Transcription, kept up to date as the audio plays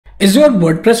Is your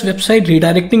WordPress website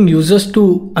redirecting users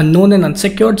to unknown and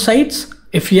unsecured sites?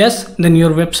 If yes, then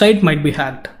your website might be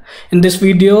hacked. In this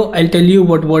video, I'll tell you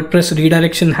what WordPress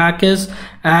redirection hack is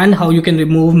and how you can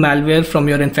remove malware from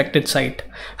your infected site.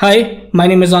 Hi, my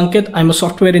name is Ankit. I'm a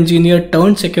software engineer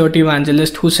turned security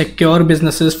evangelist who secure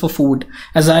businesses for food,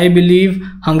 as I believe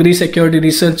hungry security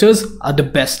researchers are the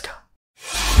best.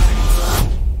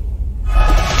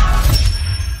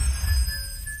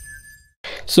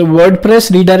 So WordPress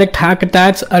redirect hack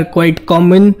attacks are quite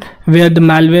common, where the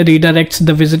malware redirects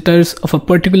the visitors of a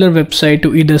particular website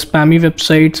to either spammy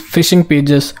websites, phishing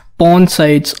pages, porn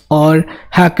sites, or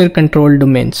hacker controlled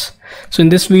domains. So in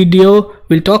this video,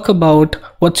 we'll talk about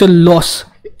what's your loss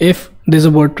if there's a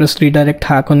WordPress redirect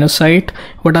hack on your site,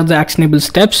 what are the actionable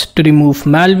steps to remove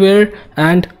malware,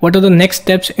 and what are the next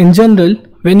steps in general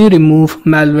when you remove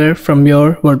malware from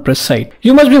your WordPress site.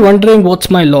 You must be wondering, what's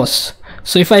my loss?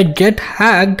 So if I get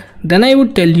hacked, then I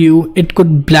would tell you it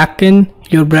could blacken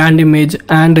your brand image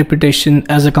and reputation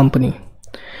as a company.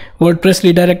 WordPress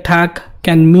redirect hack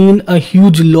can mean a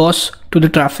huge loss to the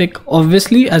traffic,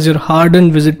 obviously, as your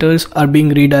hard-earned visitors are being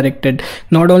redirected.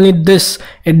 Not only this,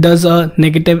 it does a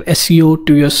negative SEO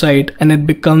to your site and it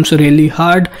becomes really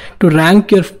hard to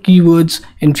rank your keywords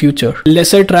in future.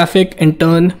 Lesser traffic in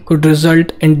turn could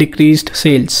result in decreased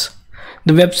sales.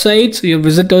 The websites your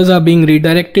visitors are being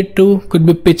redirected to could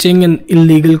be pitching an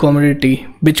illegal commodity,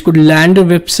 which could land a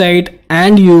website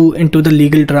and you into the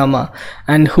legal drama.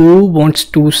 And who wants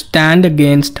to stand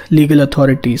against legal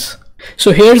authorities?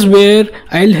 So here's where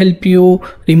I'll help you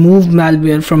remove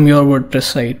malware from your WordPress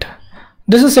site.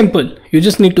 This is simple. You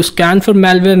just need to scan for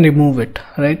malware and remove it,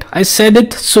 right? I said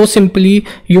it so simply,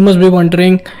 you must be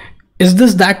wondering, is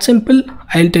this that simple?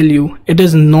 I'll tell you, it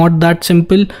is not that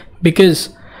simple, because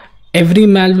every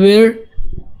malware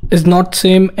is not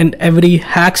same and every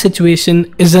hack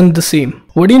situation isn't the same.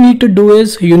 What you need to do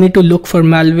is you need to look for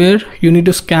malware, you need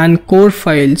to scan core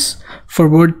files for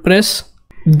WordPress,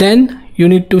 then you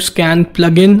need to scan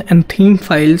plugin and theme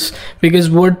files, because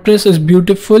WordPress is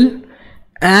beautiful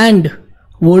and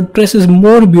WordPress is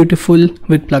more beautiful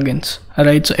with plugins.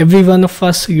 Alright, so every one of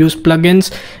us use plugins,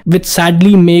 which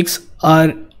sadly makes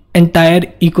our entire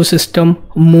ecosystem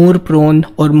more prone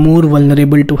or more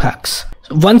vulnerable to hacks.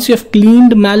 So once you have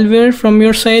cleaned malware from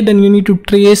your site, then you need to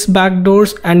trace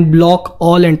backdoors and block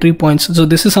all entry points. So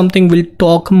this is something we'll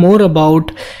talk more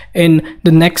about in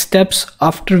the next steps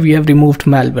after we have removed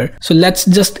malware. So let's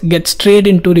just get straight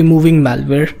into removing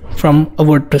malware from a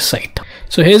WordPress site.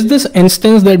 So here's this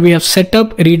instance that we have set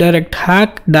up, redirect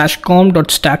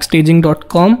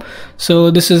hack-com.stackstaging.com.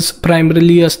 So this is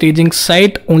primarily a staging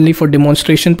site only for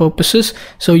demonstration purposes.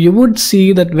 So you would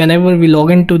see that whenever we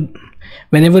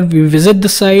visit the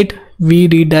site, we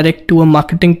redirect to a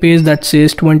marketing page that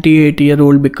says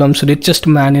 28-year-old becomes richest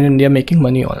man in India making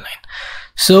money online.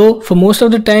 So for most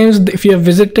of the times, if you have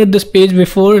visited this page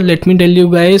before, let me tell you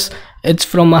guys, it's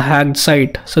from a hacked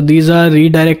site. So these are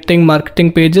redirecting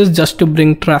marketing pages just to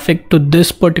bring traffic to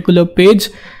this particular page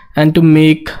and to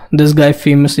make this guy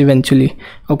famous eventually.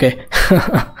 Okay.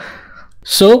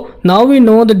 So now we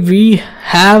know that we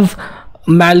have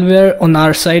malware on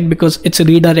our site because it's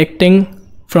redirecting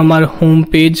from our home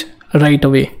page right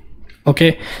away.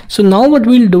 Okay. So now what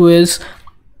we'll do is,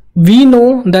 we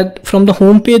know that from the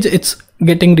home page it's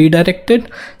getting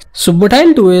redirected. So what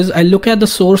I'll do is I'll look at the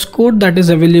source code that is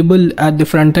available at the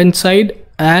front end side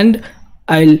and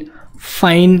I'll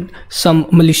find some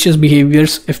malicious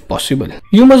behaviors if possible.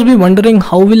 You must be wondering,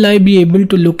 how will I be able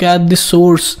to look at the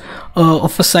source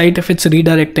of a site if it's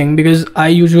redirecting? Because I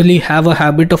usually have a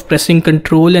habit of pressing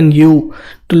Ctrl and U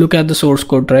to look at the source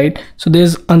code, right? So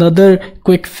there's another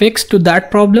quick fix to that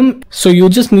problem. So you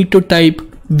just need to type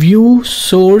view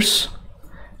source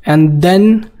and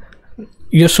then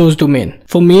your source domain.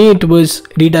 For me, it was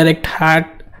redirect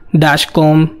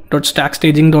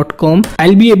hack-com.stackstaging.com.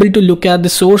 I'll be able to look at the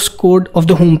source code of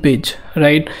the home page,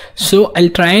 right? So I'll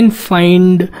try and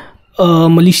find a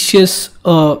malicious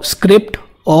script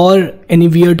or any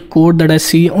weird code that I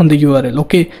see on the URL.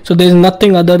 Okay, so there's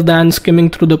nothing other than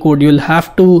skimming through the code. You'll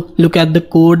have to look at the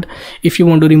code if you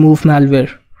want to remove malware.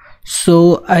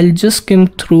 So I'll just skim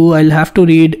through. I'll have to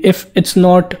read if it's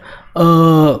not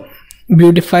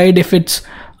beautified, if it's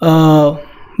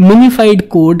minified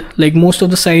code, like most of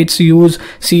the sites use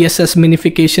CSS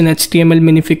minification, HTML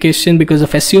minification because of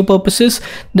SEO purposes,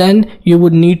 then you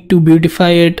would need to beautify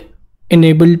it,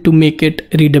 enable to make it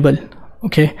readable.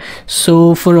 Okay,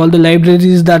 so for all the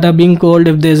libraries that are being called,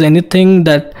 if there's anything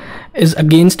that is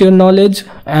against your knowledge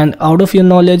and out of your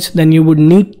knowledge, then you would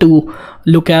need to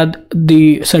look at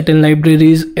the certain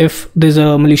libraries if there's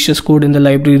a malicious code in the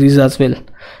libraries as well.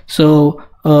 So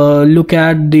look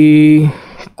at the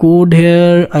code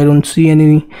here, I don't see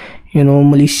any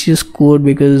malicious code,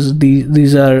 because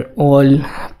these are all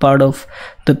part of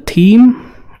the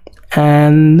theme.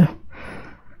 And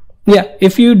yeah,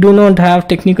 if you do not have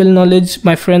technical knowledge,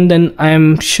 my friend, then I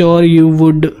am sure you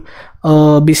would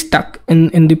be stuck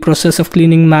in the process of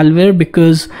cleaning malware,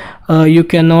 because you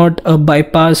cannot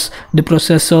bypass the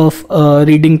process of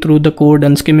reading through the code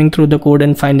and skimming through the code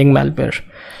and finding malware.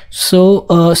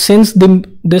 So since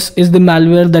this is the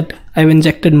malware that I've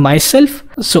injected myself,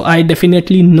 so I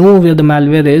definitely know where the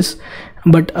malware is,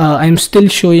 but I'm still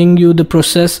showing you the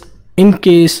process in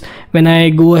case when I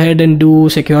go ahead and do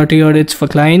security audits for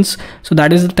clients. So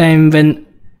that is the time when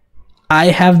I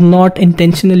have not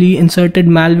intentionally inserted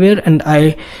malware, and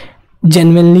I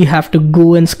genuinely have to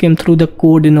go and skim through the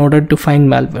code in order to find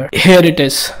malware. Here it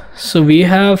is. So we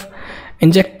have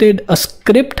injected a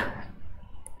script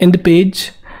in the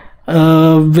page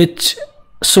which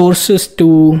sources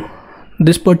to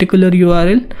this particular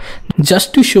URL.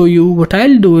 Just to show you, what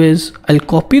I'll do is I'll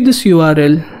copy this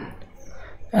URL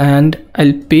and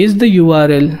I'll paste the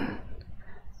URL,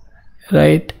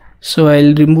 right? So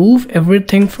I'll remove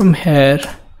everything from here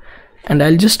and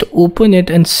I'll just open it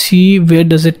and see where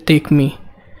does it take me.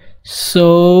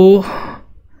 So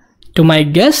to my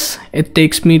guess, it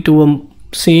takes me to a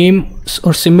same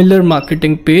or similar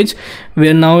marketing page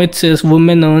where now it says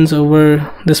woman earns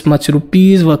over this much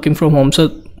rupees working from home.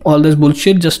 So all this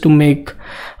bullshit just to make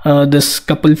this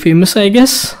couple famous, I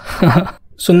guess.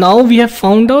 So now we have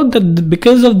found out that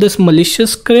because of this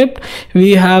malicious script,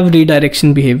 we have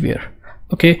redirection behavior.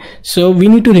 Okay, so we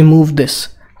need to remove this,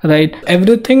 right?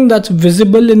 Everything that's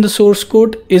visible in the source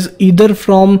code is either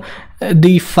from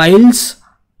the files,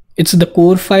 it's the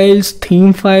core files,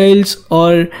 theme files,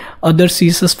 or other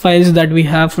CSS files that we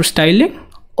have for styling,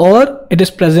 or it is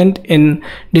present in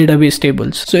database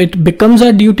tables. So it becomes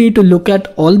our duty to look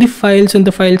at all the files in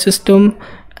the file system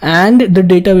and the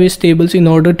database tables in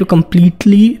order to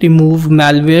completely remove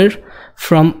malware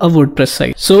from a WordPress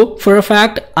site. So for a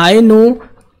fact, I know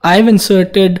I've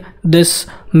inserted this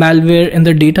malware in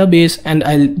the database, and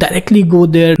I'll directly go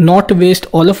there, not waste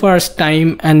all of our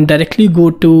time, and directly go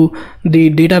to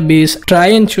the database, try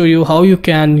and show you how you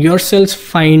can yourselves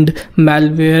find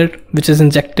malware which is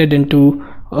injected into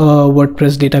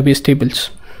WordPress database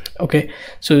tables. Okay,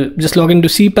 so just log into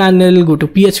cPanel, go to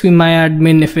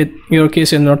phpMyAdmin. If in your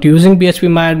case you're not using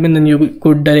phpMyAdmin, then you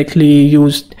could directly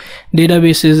use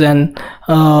databases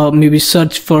and maybe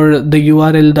search for the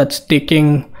URL that's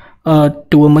taking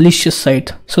to a malicious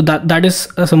site. So that is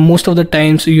most of the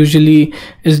times usually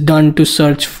is done to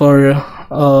search for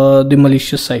the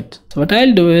malicious site. So what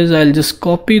I'll do is I'll just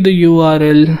copy the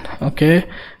URL. Okay,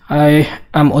 I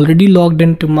am already logged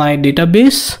into my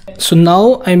database. So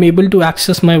now I'm able to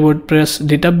access my WordPress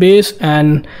database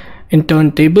and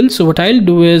intern table. So what I'll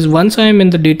do is, once I'm in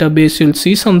the database, you'll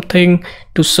see something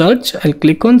to search. I'll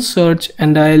click on search,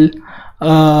 and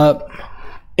I'll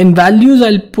in values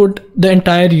I'll put the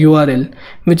entire URL,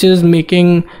 which is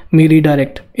making me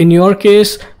redirect. In your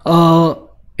case,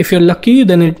 if you're lucky,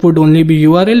 then it would only be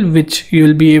URL, which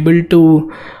you'll be able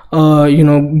to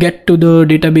get to the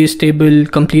database table,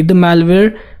 complete the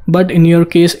malware. But in your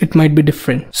case, it might be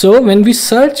different. So when we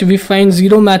search, we find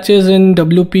 0 matches in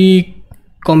WP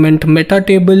comment meta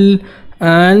table,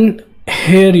 and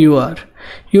here you are.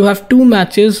 You have 2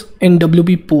 matches in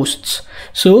WP posts.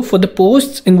 So for the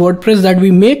posts in WordPress that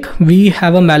we make, we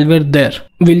have a malware there.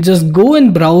 We'll just go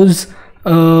and browse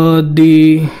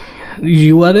the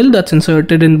URL that's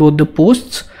inserted in both the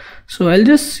posts. So I'll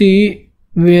just see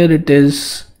where it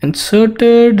is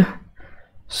inserted.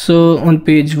 So on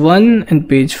page 1 and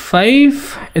page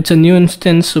 5, it's a new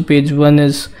instance, so page 1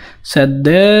 is set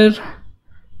there.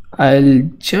 I'll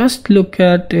just look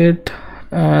at it,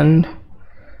 and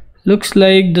looks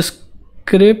like the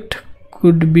script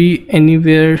could be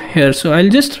anywhere here. So I'll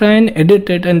just try and edit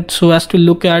it, and so as to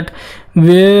look at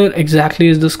where exactly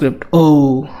is the script.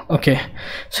 Oh, okay,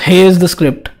 so here's the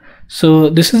script. So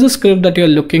this is the script that you're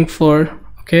looking for.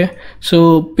 Okay,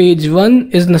 so page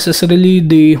 1 is necessarily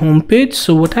the home page.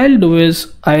 So what I'll do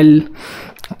is I'll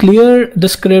clear the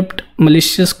script,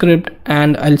 malicious script,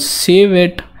 and I'll save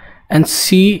it and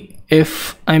see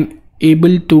if I'm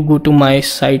able to go to my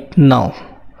site now.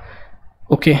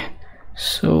 Okay,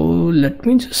 so let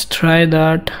me just try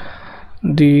that.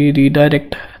 The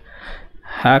redirect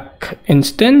hack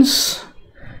instance,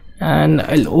 and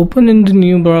I'll open in the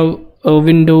new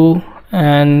window,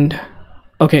 and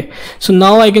okay, so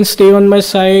now I can stay on my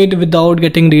site without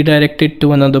getting redirected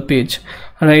to another page.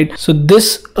 right? So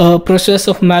this process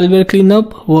of malware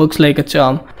cleanup works like a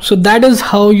charm. So that is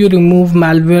how you remove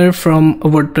malware from a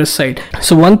WordPress site.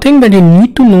 So one thing that you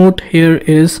need to note here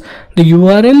is the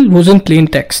URL was in plain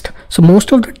text. So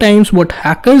most of the times what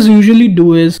hackers usually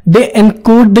do is they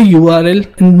encode the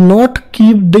URL and not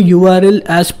keep the URL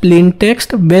as plain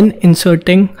text when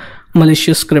inserting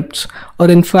malicious scripts, or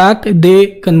in fact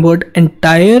they convert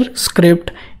entire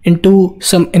script into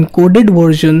some encoded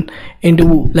version,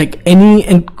 into like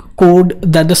any code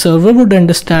that the server would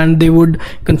understand. They would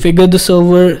configure the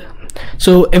server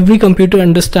so every computer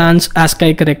understands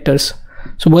ASCII characters.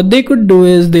 So what they could do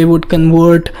is they would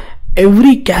convert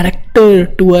every character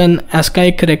to an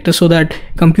ASCII character so that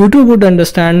computer would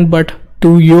understand, but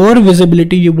to your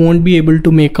visibility you won't be able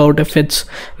to make out if it's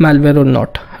malware or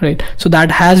not, right? So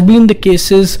that has been the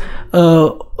cases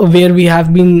where we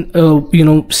have been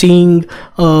seeing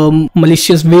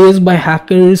malicious ways by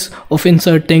hackers of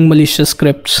inserting malicious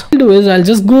scripts. What I'll do is I'll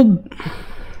just go.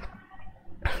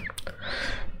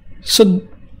 So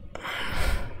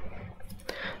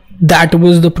that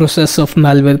was the process of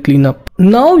malware cleanup.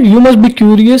 Now you must be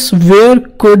curious, where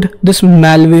could this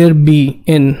malware be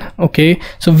in? Okay,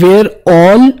 so where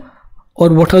all, or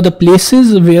what are the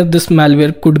places where this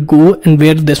malware could go and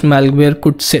where this malware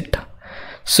could sit?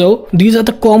 So these are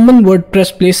the common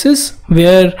WordPress places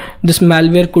where this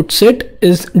malware could sit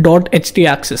is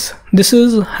 .htaccess. This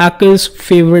is hackers'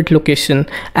 favorite location,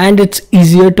 and it's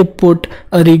easier to put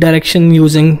a redirection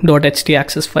using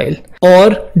 .htaccess file or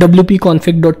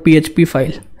wp-config.php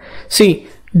file. See,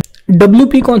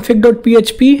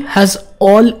 wp-config.php has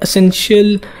all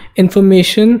essential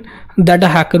information that a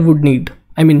hacker would need.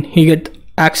 I mean, he gets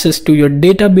access to your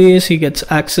database, he gets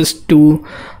access to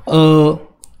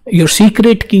your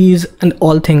secret keys and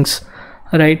all things,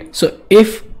 right? So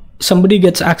if somebody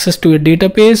gets access to your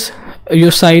database,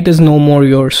 your site is no more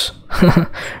yours,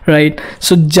 right?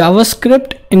 So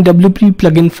JavaScript in WP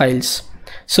plugin files.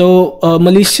 So a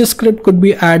malicious script could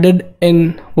be added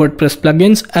in WordPress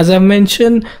plugins. As I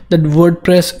mentioned, that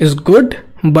WordPress is good,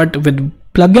 but with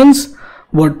plugins,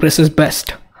 WordPress is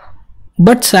best.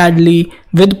 But sadly,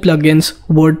 with plugins,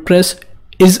 WordPress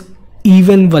is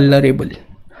even vulnerable.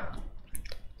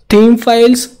 Theme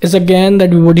files is again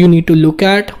that what you need to look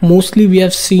at. Mostly we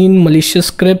have seen malicious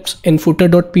scripts in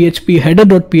footer.php,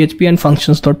 header.php and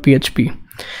functions.php.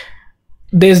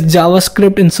 There's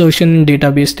JavaScript insertion in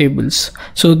database tables.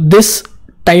 So this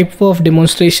type of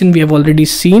demonstration we have already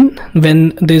seen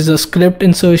when there's a script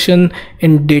insertion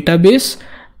in database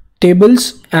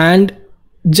tables, and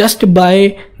just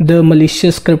by the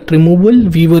malicious script removal,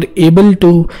 we were able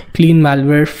to clean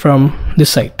malware from the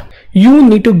site. You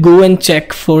need to go and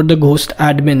check for the ghost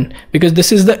admin, because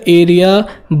this is the area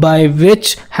by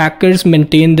which hackers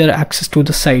maintain their access to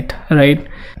the site, right?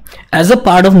 As a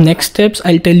part of next steps,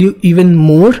 I'll tell you even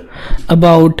more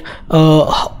about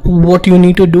what you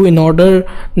need to do in order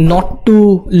not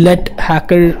to let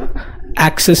hacker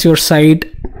access your site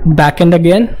back and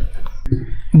again.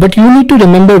 But you need to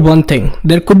remember one thing: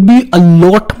 there could be a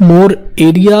lot more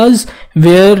areas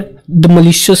where the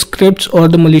malicious scripts or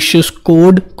the malicious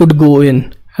code could go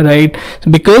in, right?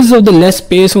 Because of the less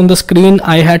space on the screen,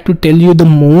 I had to tell you the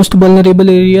most vulnerable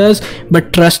areas,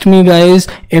 but trust me guys,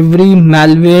 every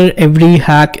malware, every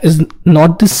hack is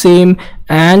not the same,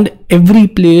 and every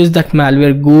place that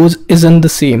malware goes isn't the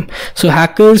same. So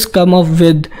hackers come up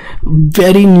with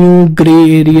very new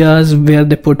gray areas where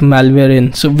they put malware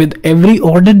in. So with every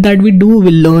audit that we do,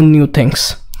 we learn new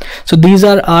things. So these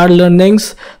are our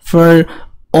learnings for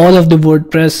all of the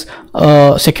WordPress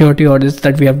security audits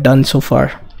that we have done so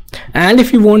far. And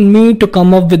if you want me to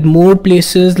come up with more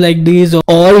places like these,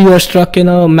 or you are stuck in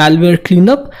a malware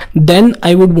cleanup, then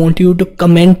I would want you to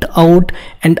comment out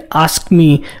and ask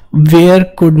me where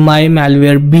could my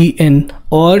malware be in,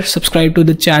 or subscribe to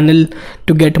the channel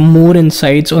to get more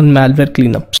insights on malware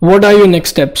cleanups. What are your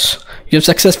next steps? You have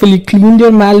successfully cleaned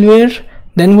your malware.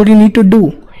 Then what do you need to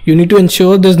do? You need to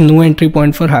ensure there's no entry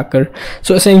point for hacker.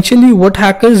 So essentially what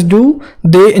hackers do,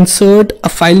 they insert a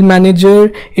file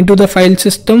manager into the file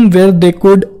system where they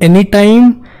could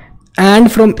anytime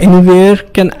and from anywhere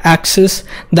can access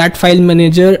that file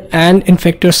manager and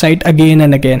infect your site again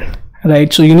and again,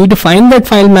 right? So you need to find that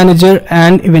file manager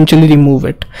and eventually remove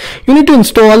it. You need to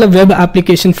install a web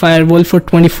application firewall for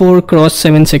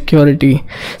 24/7 security.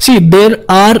 See, there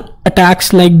are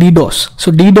attacks like DDoS.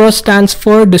 So DDoS stands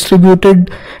for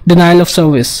distributed denial of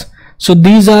service. So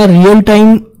these are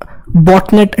real-time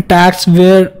botnet attacks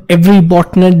where every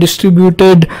botnet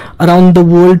distributed around the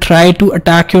world try to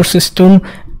attack your system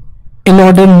in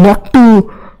order not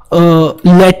to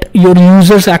let your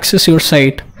users access your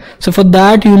site. So for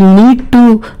that, you need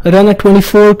to run a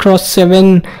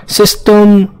 24/7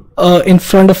 system in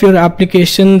front of your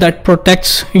application that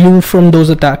protects you from those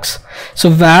attacks. So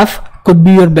WAF could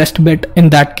be your best bet in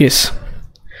that case.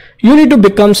 You need to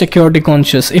become security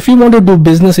conscious. If you want to do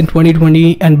business in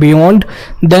 2020 and beyond,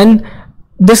 then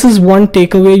this is one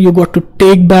takeaway you got to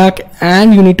take back,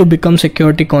 and you need to become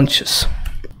security conscious.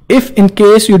 If in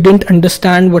case you didn't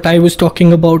understand what I was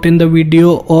talking about in the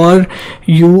video, or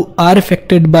you are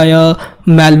affected by a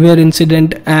malware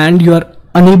incident and you are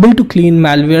unable to clean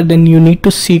malware, then you need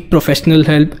to seek professional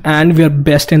help, and we are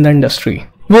best in the industry.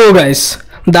 Whoa guys,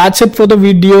 that's it for the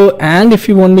video. And if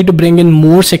you want me to bring in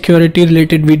more security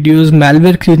related videos,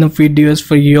 malware cleanup videos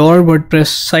for your WordPress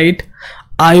site,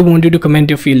 I want you to comment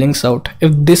your feelings out.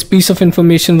 If this piece of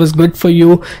information was good for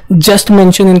you, just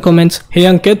mention in comments, hey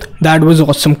Ankit, that was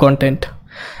awesome content.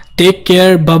 Take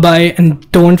care, bye bye, and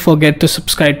don't forget to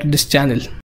subscribe to this channel.